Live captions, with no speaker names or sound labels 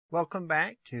Welcome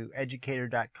back to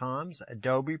Educator.com's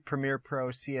Adobe Premiere Pro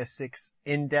CS6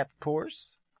 in-depth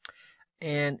course.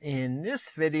 And in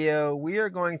this video, we are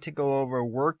going to go over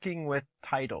working with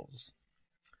titles.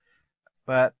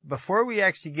 But before we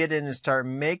actually get in and start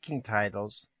making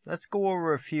titles, let's go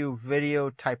over a few video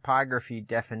typography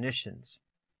definitions.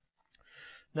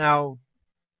 Now,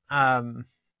 let's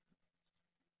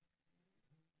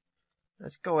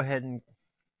go ahead and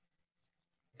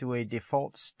do a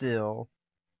default still.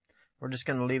 We're just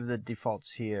going to leave the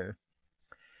defaults here.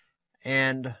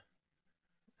 And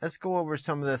let's go over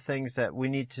some of the things that we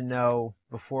need to know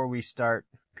before we start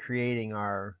creating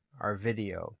our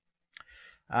video.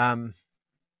 A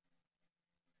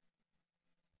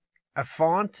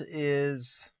font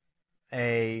is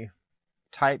a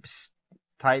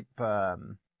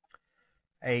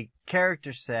a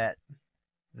character set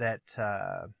that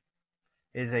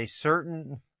is a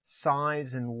certain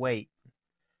size and weight.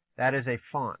 That is a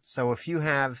font. So if you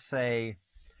have, say,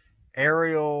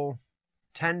 Arial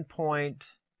 10-point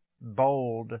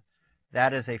bold,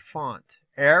 that is a font.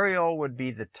 Arial would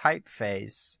be the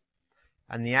typeface,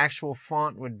 and the actual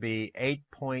font would be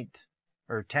 8-point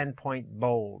or 10-point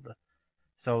bold.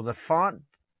 So the font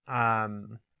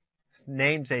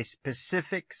names a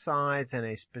specific size and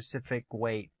a specific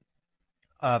weight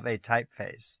of a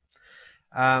typeface.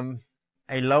 A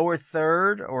lower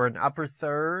third or an upper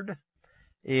third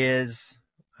is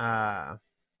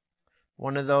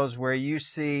one of those where you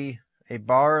see a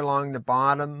bar along the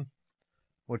bottom,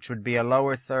 which would be a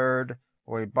lower third,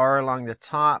 or a bar along the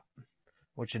top,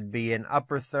 which would be an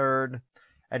upper third.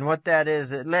 And what that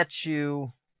is, it lets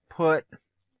you put,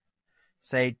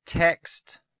 say,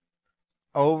 text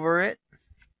over it,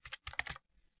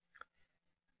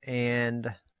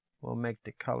 and we'll make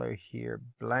the color here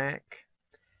black,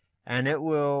 and it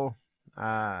will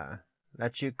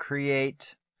let you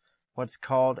create what's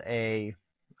called a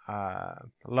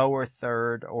lower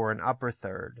third or an upper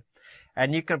third.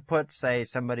 And you can put, say,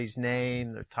 somebody's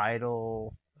name, their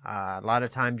title. A lot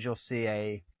of times you'll see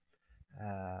a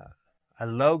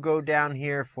logo down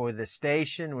here for the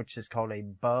station, which is called a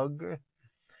bug.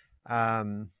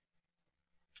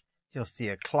 You'll see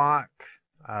a clock,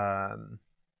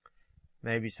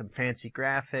 maybe some fancy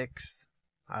graphics.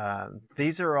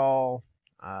 These are all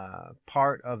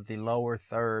part of the lower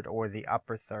third or the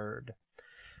upper third.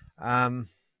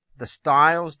 The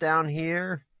styles down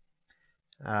here,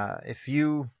 if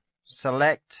you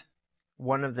select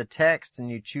one of the text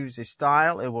and you choose a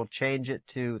style, it will change it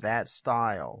to that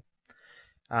style.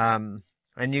 And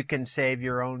you can save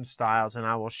your own styles, and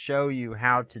I will show you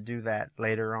how to do that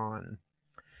later on.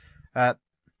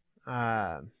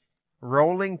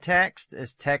 Rolling text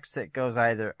is text that goes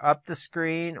either up the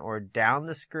screen or down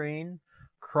the screen.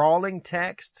 Crawling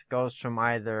text goes from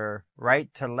either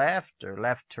right to left or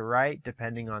left to right,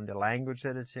 depending on the language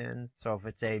that it's in. So if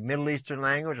it's a Middle Eastern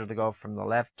language, it'll go from the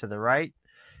left to the right.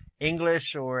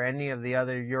 English or any of the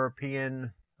other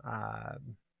European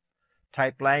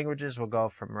type languages will go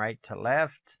from right to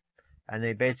left, and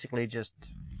they basically just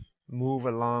move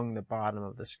along the bottom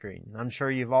of the screen. I'm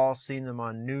sure you've all seen them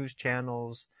on news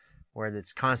channels where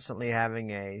it's constantly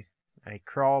having a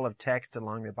crawl of text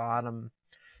along the bottom.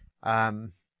 A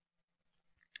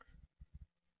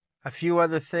few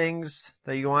other things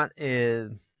that you want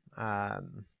is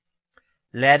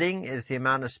leading is the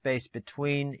amount of space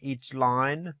between each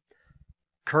line.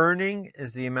 Kerning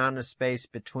is the amount of space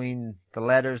between the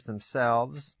letters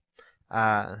themselves.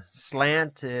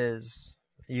 Slant is,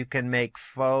 you can make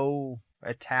faux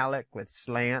italic with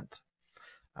slant.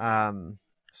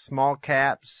 Small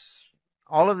caps.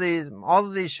 All of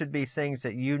these should be things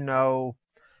that you know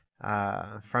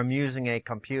from using a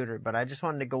computer, but I just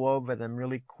wanted to go over them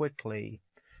really quickly.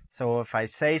 So if I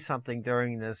say something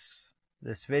during this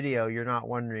video, you're not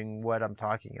wondering what I'm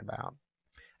talking about.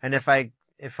 And if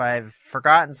I've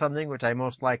forgotten something, which I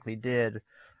most likely did,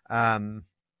 I'll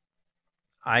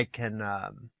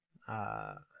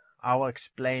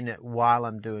explain it while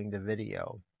I'm doing the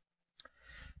video.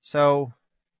 So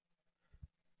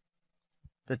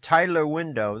the titler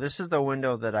window, this is the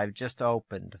window that I've just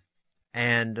opened.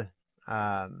 And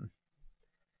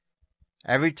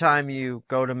every time you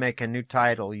go to make a new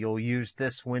title, you'll use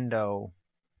this window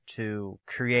to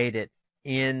create it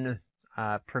in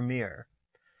Premiere.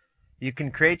 You can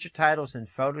create your titles in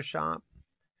Photoshop,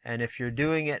 and if you're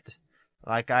doing it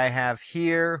like I have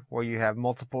here, where you have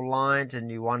multiple lines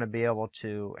and you want to be able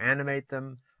to animate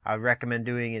them, I would recommend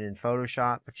doing it in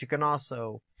Photoshop. But you can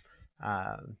also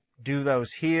do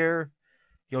those here.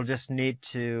 You'll just need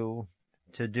to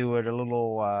do it a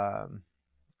little,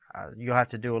 you'll have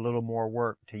to do a little more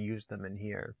work to use them in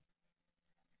here.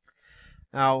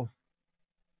 Now,